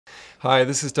Hi,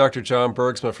 this is Dr. John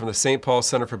Bergsma from the St. Paul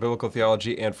Center for Biblical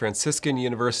Theology and Franciscan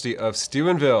University of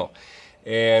Steubenville.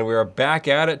 And we are back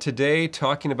at it today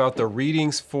talking about the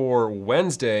readings for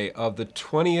Wednesday of the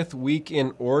 20th week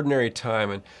in Ordinary Time.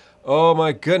 And oh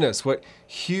my goodness, what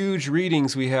huge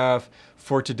readings we have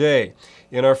for today.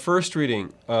 In our first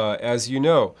reading, as you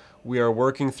know, we are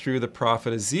working through the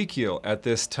prophet Ezekiel at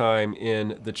this time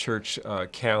in the church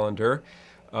calendar.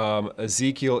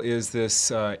 Ezekiel is this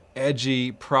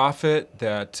edgy prophet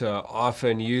that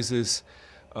often uses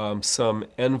some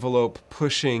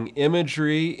envelope-pushing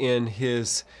imagery in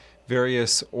his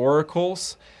various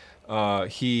oracles.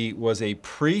 He was a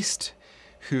priest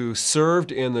who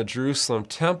served in the Jerusalem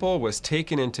temple, was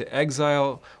taken into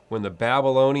exile when the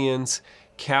Babylonians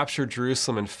captured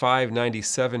Jerusalem in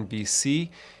 597 BC.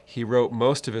 He wrote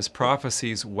most of his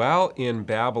prophecies while in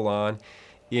Babylon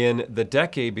in the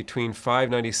decade between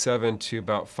 597 to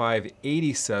about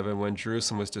 587 when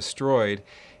Jerusalem was destroyed.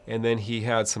 And then he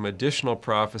had some additional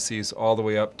prophecies all the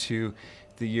way up to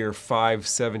the year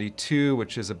 572,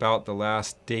 which is about the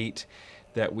last date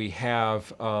that we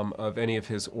have of any of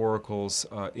his oracles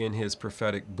in his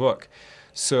prophetic book.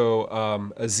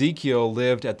 So Ezekiel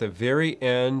lived at the very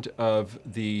end of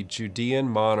the Judean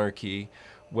monarchy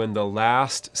when the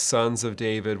last sons of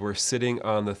David were sitting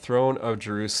on the throne of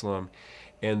Jerusalem.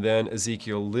 And then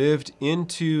Ezekiel lived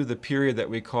into the period that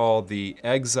we call the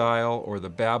exile or the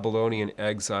Babylonian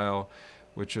exile,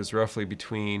 which was roughly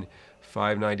between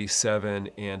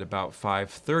 597 and about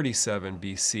 537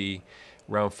 BC.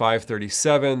 Around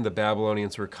 537, the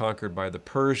Babylonians were conquered by the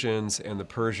Persians, and the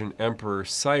Persian emperor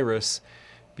Cyrus,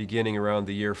 beginning around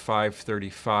the year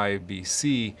 535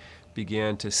 BC,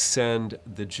 began to send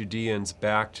the Judeans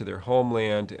back to their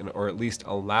homeland, or at least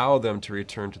allow them to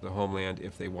return to the homeland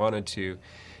if they wanted to.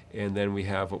 And then we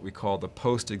have what we call the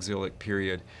post-exilic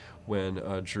period, when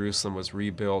Jerusalem was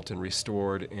rebuilt and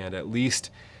restored, and at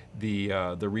least the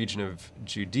region of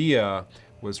Judea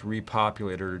was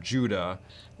repopulated, or Judah,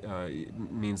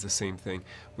 means the same thing,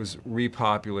 was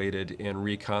repopulated and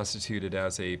reconstituted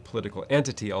as a political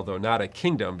entity, although not a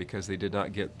kingdom, because they did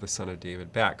not get the son of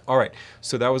David back. All right,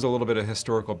 so that was a little bit of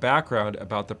historical background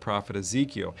about the prophet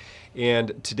Ezekiel.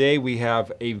 And today we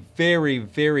have a very,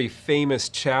 very famous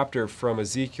chapter from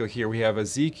Ezekiel here. We have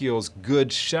Ezekiel's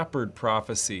Good Shepherd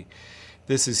prophecy.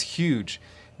 This is huge.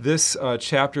 This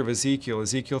chapter of Ezekiel,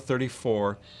 Ezekiel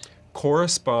 34,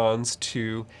 corresponds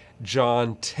to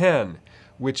John 10,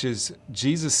 which is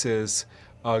Jesus's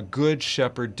Good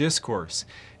Shepherd discourse.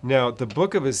 Now, the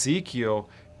book of Ezekiel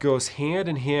goes hand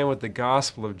in hand with the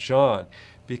Gospel of John,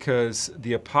 because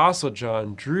the Apostle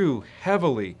John drew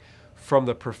heavily from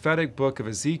the prophetic book of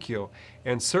Ezekiel,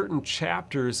 and certain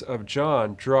chapters of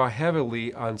John draw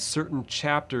heavily on certain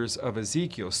chapters of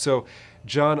Ezekiel. So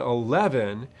John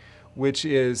 11, which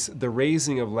is the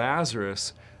raising of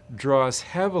Lazarus, draws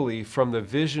heavily from the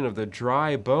vision of the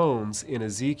dry bones in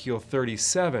Ezekiel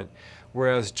 37,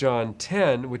 whereas John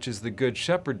 10, which is the Good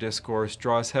Shepherd discourse,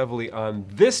 draws heavily on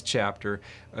this chapter,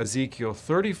 Ezekiel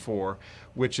 34,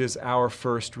 which is our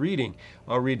first reading.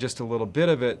 I'll read just a little bit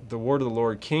of it. The word of the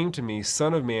Lord came to me,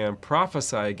 Son of man,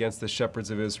 prophesy against the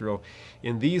shepherds of Israel.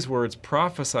 In these words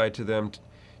prophesy to them,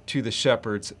 to the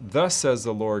shepherds, thus says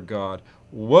the Lord God,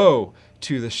 woe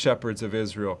to the shepherds of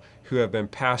Israel, who have been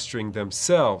pasturing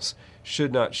themselves.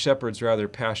 Should not shepherds rather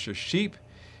pasture sheep?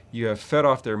 You have fed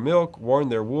off their milk, worn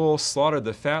their wool, slaughtered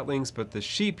the fatlings, but the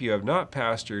sheep you have not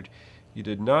pastured. You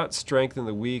did not strengthen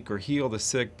the weak or heal the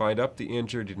sick, bind up the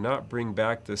injured, did not bring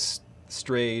back the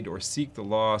strayed or seek the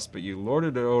lost, but you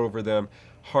lorded it over them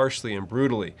harshly and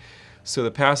brutally. So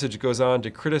the passage goes on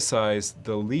to criticize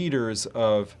the leaders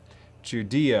of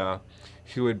Judea,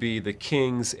 who would be the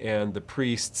kings and the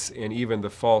priests and even the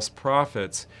false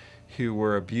prophets, who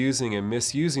were abusing and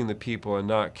misusing the people and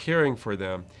not caring for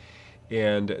them.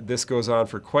 And this goes on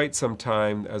for quite some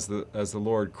time as the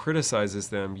Lord criticizes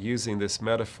them using this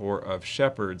metaphor of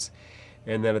shepherds.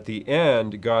 And then at the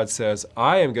end, God says,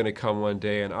 I am going to come one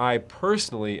day, and I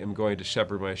personally am going to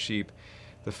shepherd my sheep.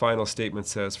 The final statement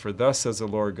says, for thus says the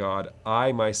Lord God,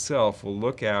 I myself will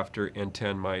look after and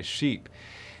tend my sheep.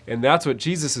 And that's what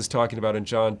Jesus is talking about in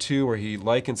John 2, where he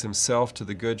likens himself to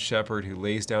the good shepherd who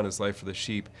lays down his life for the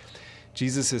sheep.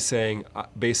 Jesus is saying,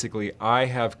 basically, I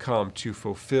have come to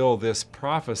fulfill this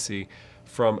prophecy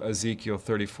from Ezekiel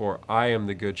 34. I am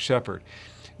the good shepherd.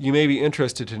 You may be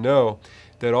interested to know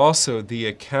that also the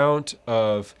account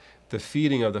of the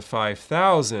feeding of the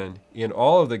 5,000 in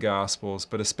all of the Gospels,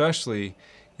 but especially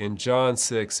in John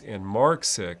 6 and Mark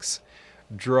 6,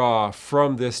 draw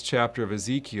from this chapter of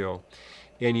Ezekiel.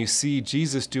 And you see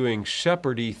Jesus doing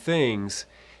shepherdy things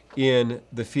in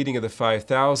the feeding of the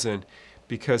 5,000,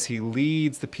 because he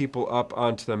leads the people up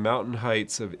onto the mountain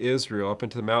heights of Israel, up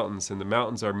into the mountains, and the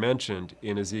mountains are mentioned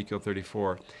in Ezekiel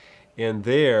 34. And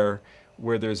there,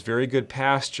 where there's very good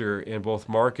pasture, and both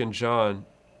Mark and John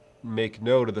make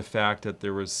note of the fact that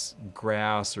there was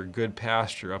grass or good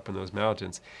pasture up in those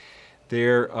mountains,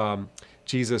 there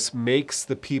Jesus makes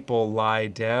the people lie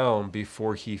down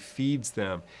before he feeds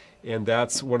them. And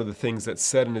that's one of the things that's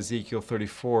said in Ezekiel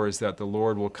 34, is that the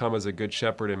Lord will come as a good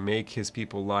shepherd and make his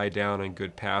people lie down in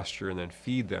good pasture and then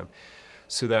feed them.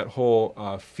 So that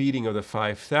whole feeding of the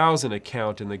 5,000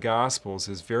 account in the Gospels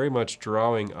is very much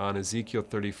drawing on Ezekiel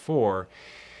 34,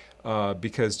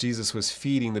 because Jesus was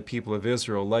feeding the people of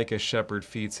Israel like a shepherd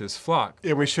feeds his flock.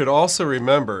 And we should also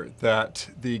remember that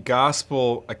the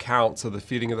Gospel accounts of the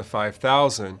feeding of the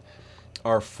 5,000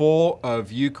 are full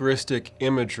of Eucharistic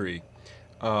imagery.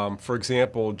 For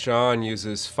example, John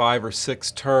uses 5 or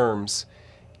 6 terms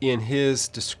in his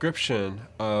description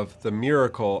of the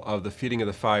miracle of the feeding of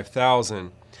the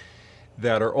 5,000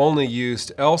 that are only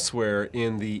used elsewhere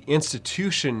in the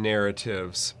institution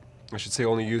narratives. I should say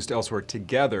only used elsewhere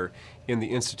together in the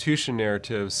institution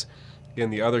narratives in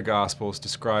the other Gospels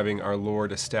describing our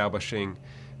Lord establishing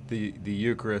the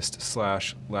Eucharist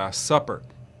 / Last Supper.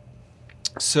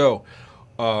 So,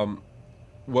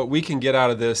 what we can get out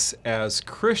of this as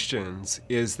Christians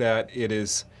is that it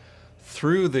is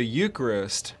through the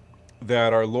Eucharist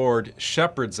that our Lord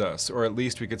shepherds us, or at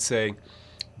least we could say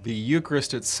the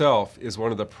Eucharist itself is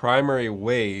one of the primary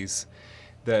ways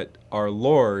that our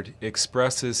Lord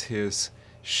expresses his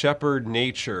shepherd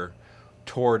nature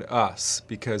toward us,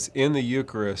 because in the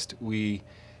Eucharist we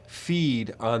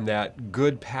feed on that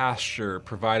good pasture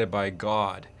provided by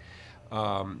God.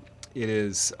 It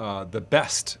is the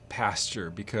best pasture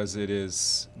because it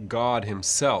is God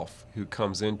himself who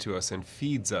comes into us and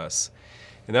feeds us.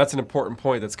 And that's an important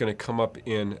point that's going to come up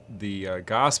in the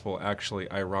gospel, actually,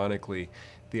 ironically,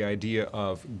 the idea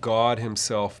of God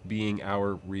himself being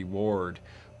our reward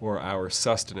or our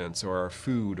sustenance or our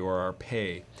food or our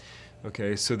pay.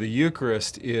 Okay, so the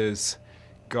Eucharist is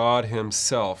God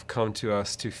himself come to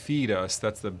us to feed us.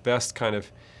 That's the best kind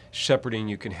of shepherding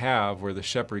you can have, where the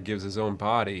shepherd gives his own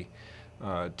body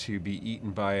to be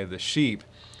eaten by the sheep.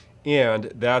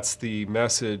 And that's the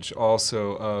message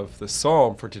also of the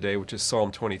psalm for today, which is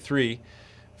Psalm 23.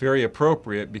 Very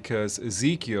appropriate, because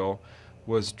Ezekiel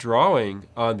was drawing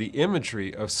on the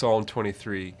imagery of Psalm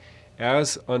 23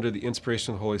 as, under the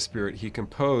inspiration of the Holy Spirit, he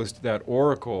composed that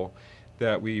oracle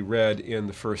that we read in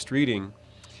the first reading.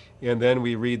 And then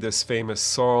we read this famous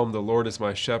psalm, "The Lord is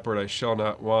my shepherd, I shall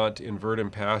not want. In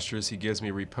verdant pastures he gives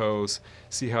me repose."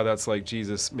 See how that's like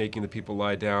Jesus making the people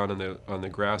lie down on the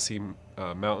grassy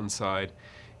mountainside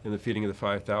in the feeding of the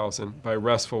 5,000. "By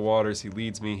restful waters he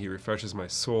leads me, he refreshes my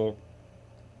soul."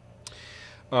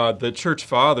 The church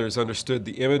fathers understood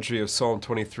the imagery of Psalm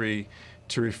 23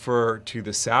 to refer to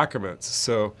the sacraments.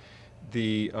 So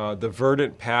the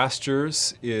verdant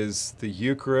pastures is the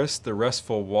Eucharist. The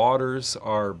restful waters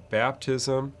are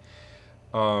baptism.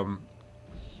 The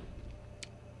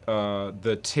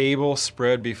table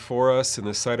spread before us in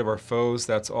the sight of our foes,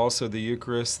 that's also the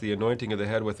Eucharist. The anointing of the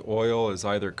head with oil is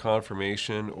either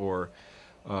confirmation or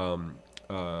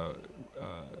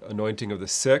anointing of the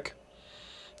sick.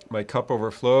 My cup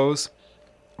overflows,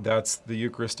 that's the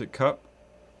Eucharistic cup.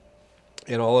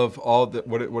 And what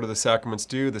do the sacraments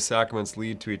do? The sacraments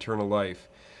lead to eternal life.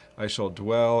 "I shall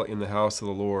dwell in the house of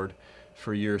the Lord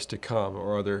for years to come,"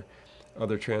 or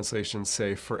other translations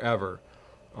say forever,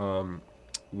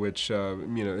 which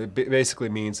it basically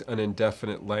means an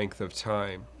indefinite length of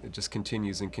time. It just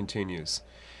continues and continues.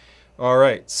 All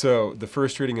right, so the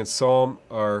first reading and psalm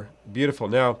are beautiful.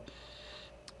 Now,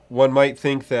 one might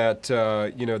think that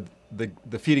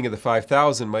the feeding of the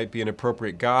 5,000 might be an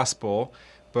appropriate gospel,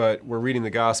 but we're reading the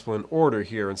gospel in order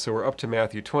here, and so we're up to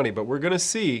Matthew 20. But we're going to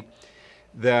see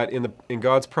that in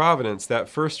God's providence, that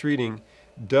first reading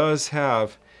does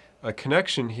have a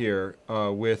connection here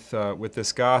with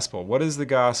this gospel. What is the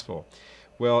gospel?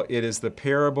 Well, it is the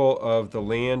parable of the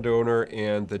landowner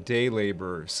and the day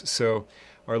laborers. So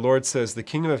our Lord says, "The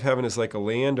kingdom of heaven is like a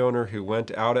landowner who went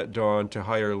out at dawn to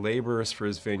hire laborers for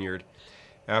his vineyard.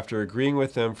 After agreeing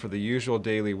with them for the usual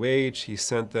daily wage, he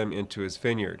sent them into his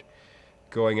vineyard.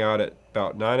 Going out at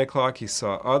about 9 o'clock, he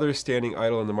saw others standing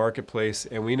idle in the marketplace,"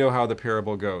 and we know how the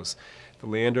parable goes. The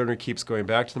landowner keeps going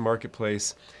back to the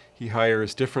marketplace. He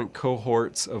hires different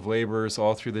cohorts of laborers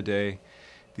all through the day.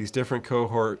 These different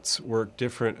cohorts work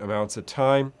different amounts of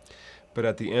time, but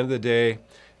at the end of the day,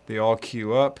 they all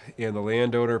queue up, and the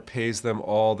landowner pays them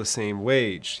all the same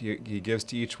wage. He gives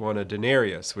to each one a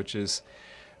denarius, which is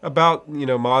about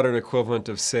modern equivalent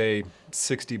of, say,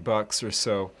 $60 or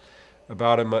so.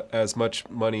 about as much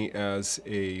money as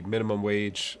a minimum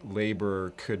wage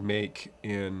laborer could make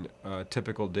in a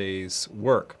typical day's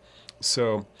work.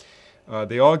 So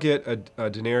they all get a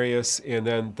denarius, and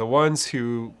then the ones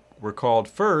who were called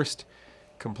first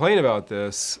complain about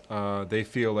this. They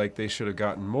feel like they should have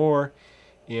gotten more,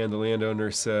 and the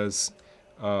landowner says,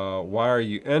 why are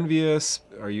you envious?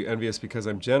 Are you envious because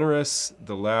I'm generous?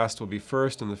 The last will be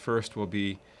first, and the first will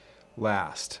be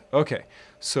last. Okay,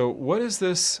 so what is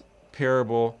this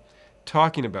parable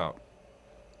talking about?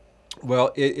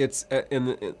 Well, it's in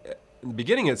the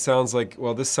beginning it sounds like,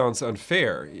 well, this sounds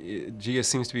unfair. Jesus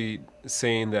seems to be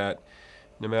saying that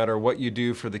no matter what you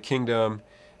do for the kingdom,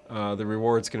 the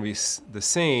reward's going to be the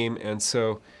same. And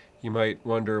so you might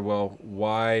wonder, well,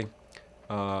 why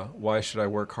should I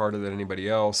work harder than anybody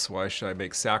else? Why should I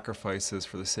make sacrifices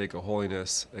for the sake of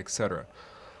holiness, etc.?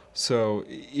 So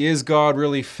is God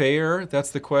really fair? That's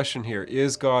the question here.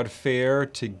 Is God fair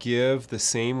to give the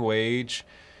same wage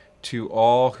to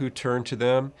all who turn to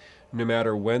them, no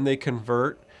matter when they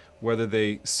convert, whether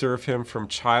they serve him from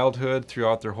childhood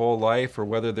throughout their whole life, or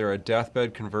whether they're a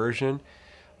deathbed conversion?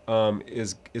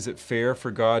 Is it fair for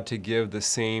God to give the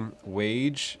same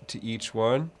wage to each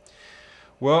one?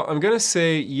 Well, I'm going to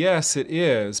say yes, it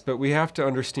is, but we have to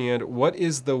understand what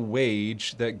is the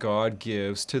wage that God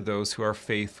gives to those who are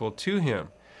faithful to him.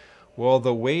 Well,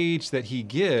 the wage that he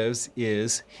gives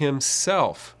is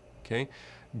himself. Okay?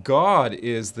 God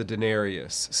is the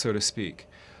denarius, so to speak.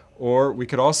 Or we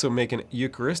could also make an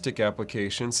Eucharistic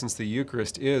application. Since the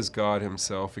Eucharist is God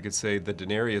himself, we could say the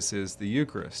denarius is the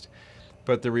Eucharist.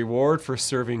 But the reward for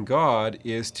serving God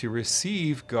is to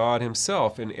receive God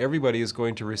himself, and everybody is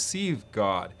going to receive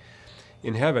God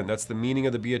in heaven. That's the meaning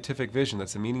of the beatific vision.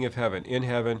 That's the meaning of heaven. In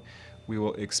heaven, we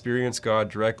will experience God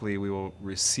directly. We will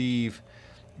receive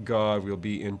God. We'll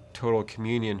be in total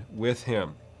communion with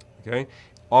him. Okay?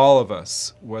 All of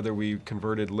us, whether we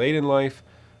converted late in life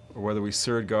or whether we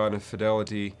served God in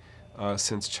fidelity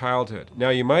since childhood. Now,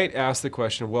 you might ask the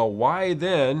question, well, why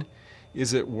then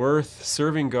is it worth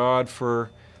serving God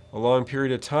for a long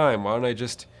period of time? Why don't I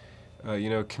just,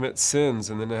 commit sins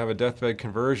and then have a deathbed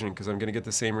conversion because I'm going to get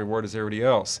the same reward as everybody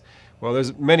else? Well,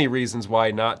 there's many reasons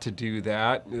why not to do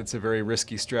that. It's a very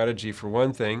risky strategy for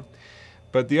one thing.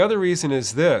 But the other reason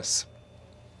is this.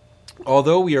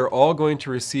 Although we are all going to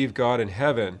receive God in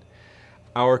heaven,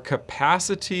 our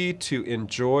capacity to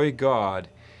enjoy God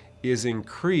is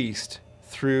increased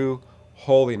through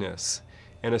holiness,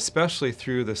 and especially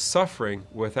through the suffering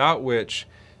without which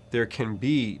there can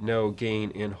be no gain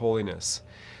in holiness.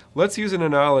 Let's use an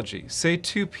analogy. Say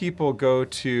two people go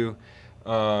to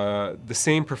the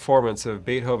same performance of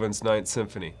Beethoven's Ninth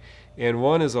Symphony, and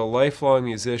one is a lifelong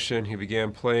musician who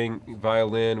began playing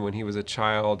violin when he was a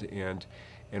child and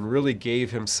really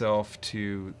gave himself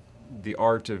to the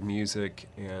art of music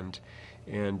and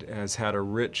has had a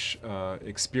rich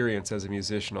experience as a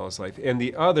musician all his life. And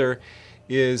the other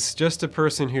is just a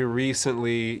person who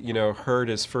recently, heard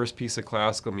his first piece of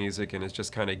classical music and is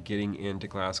just kind of getting into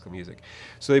classical music.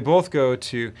 So they both go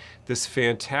to this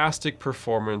fantastic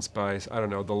performance by,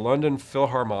 the London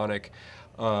Philharmonic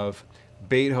of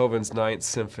Beethoven's Ninth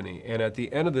Symphony. And at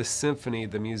the end of the symphony,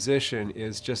 the musician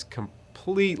is just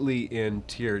completely in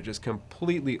tears, just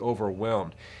completely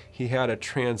overwhelmed. He had a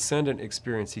transcendent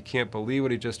experience. He can't believe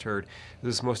what he just heard.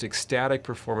 This is the most ecstatic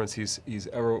performance he's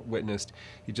ever witnessed.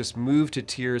 He just moved to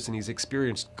tears, and he's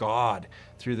experienced God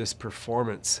through this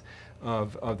performance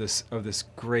of this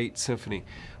great symphony.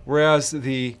 Whereas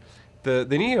the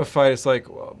neophyte is like,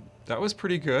 well, that was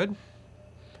pretty good.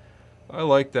 I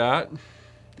like that.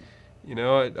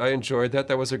 I enjoyed that.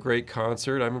 That was a great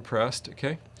concert. I'm impressed.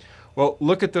 Okay. Well,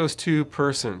 look at those two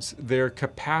persons. Their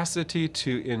capacity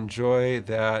to enjoy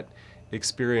that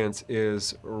experience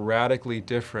is radically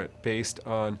different based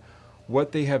on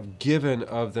what they have given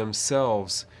of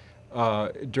themselves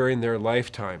during their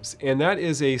lifetimes. And that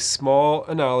is a small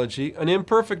analogy, an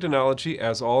imperfect analogy,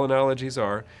 as all analogies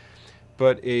are,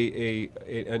 but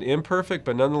an imperfect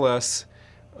but nonetheless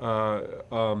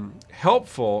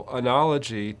helpful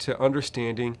analogy to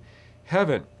understanding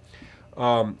heaven.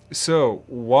 So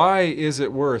why is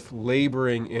it worth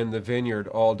laboring in the vineyard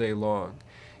all day long?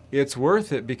 It's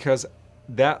worth it because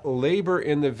that labor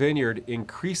in the vineyard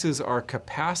increases our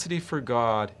capacity for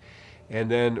God, and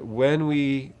then when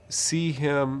we see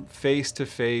him face to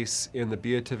face in the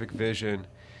beatific vision,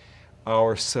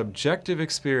 our subjective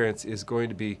experience is going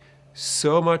to be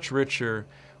so much richer,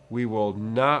 we will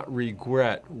not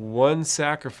regret one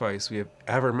sacrifice we have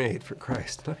ever made for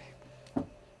Christ. Let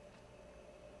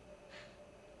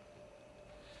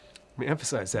me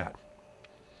emphasize that.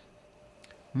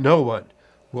 No one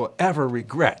will ever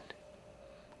regret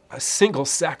a single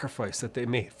sacrifice that they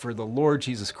made for the Lord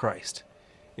Jesus Christ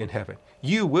in heaven,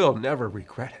 you will never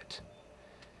regret it.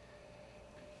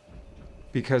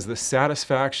 Because the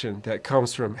satisfaction that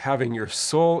comes from having your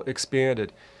soul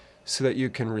expanded so that you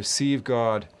can receive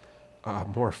God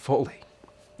more fully.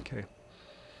 Okay.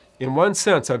 In one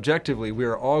sense, objectively, we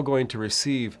are all going to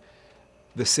receive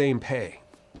the same pay.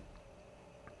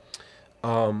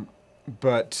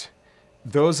 But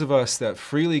those of us that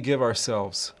freely give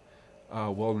ourselves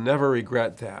will never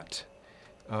regret that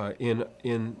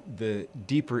in the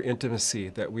deeper intimacy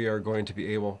that we are going to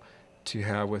be able to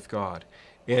have with God.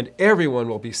 And everyone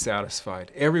will be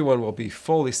satisfied. Everyone will be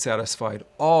fully satisfied.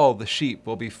 All the sheep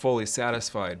will be fully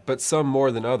satisfied, but some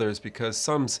more than others, because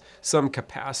some's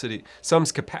capacity,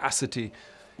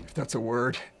 if that's a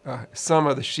word, some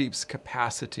of the sheep's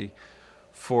capacity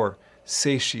for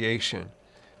satiation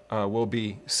will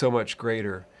be so much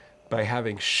greater by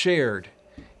having shared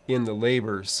in the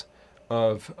labors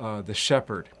of the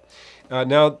shepherd.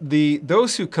 Now,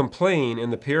 those who complain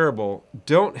in the parable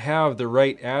don't have the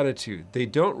right attitude. They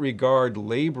don't regard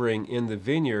laboring in the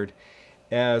vineyard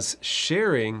as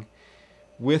sharing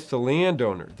with the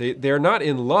landowner. They're not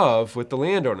in love with the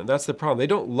landowner. That's the problem. They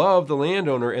don't love the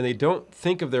landowner, and they don't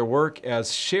think of their work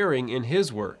as sharing in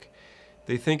his work.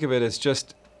 They think of it as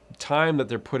just time that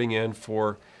they're putting in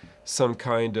for some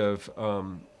kind of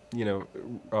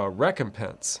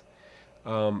recompense.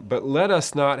 But let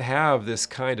us not have this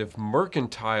kind of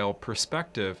mercantile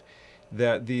perspective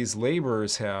that these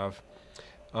laborers have.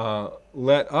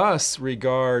 Let us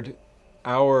regard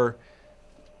our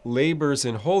labors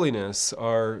in holiness,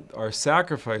 our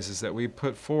sacrifices that we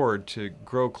put forward to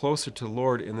grow closer to the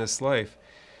Lord in this life.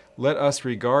 Let us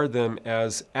regard them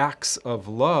as acts of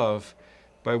love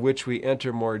by which we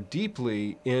enter more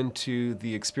deeply into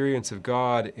the experience of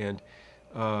God and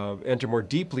enter more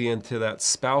deeply into that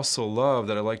spousal love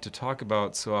that I like to talk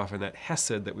about so often, that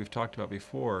hesed that we've talked about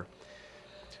before.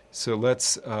 So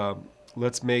let's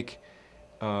make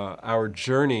our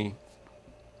journey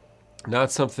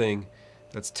not something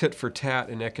that's tit for tat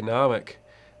and economic,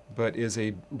 but is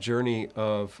a journey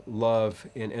of love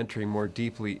and entering more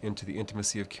deeply into the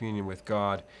intimacy of communion with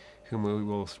God, whom we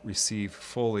will receive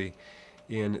fully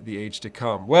in the age to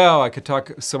come. Well, I could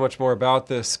talk so much more about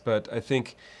this, but I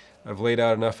think I've laid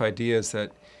out enough ideas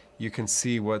that you can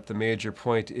see what the major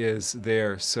point is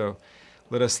there. So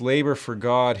let us labor for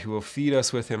God, who will feed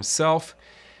us with himself.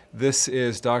 This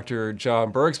is Dr.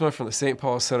 John Bergsma from the St.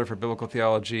 Paul Center for Biblical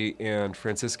Theology and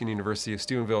Franciscan University of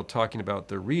Steubenville, talking about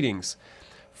the readings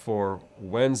for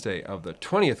Wednesday of the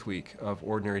 20th week of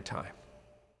Ordinary Time.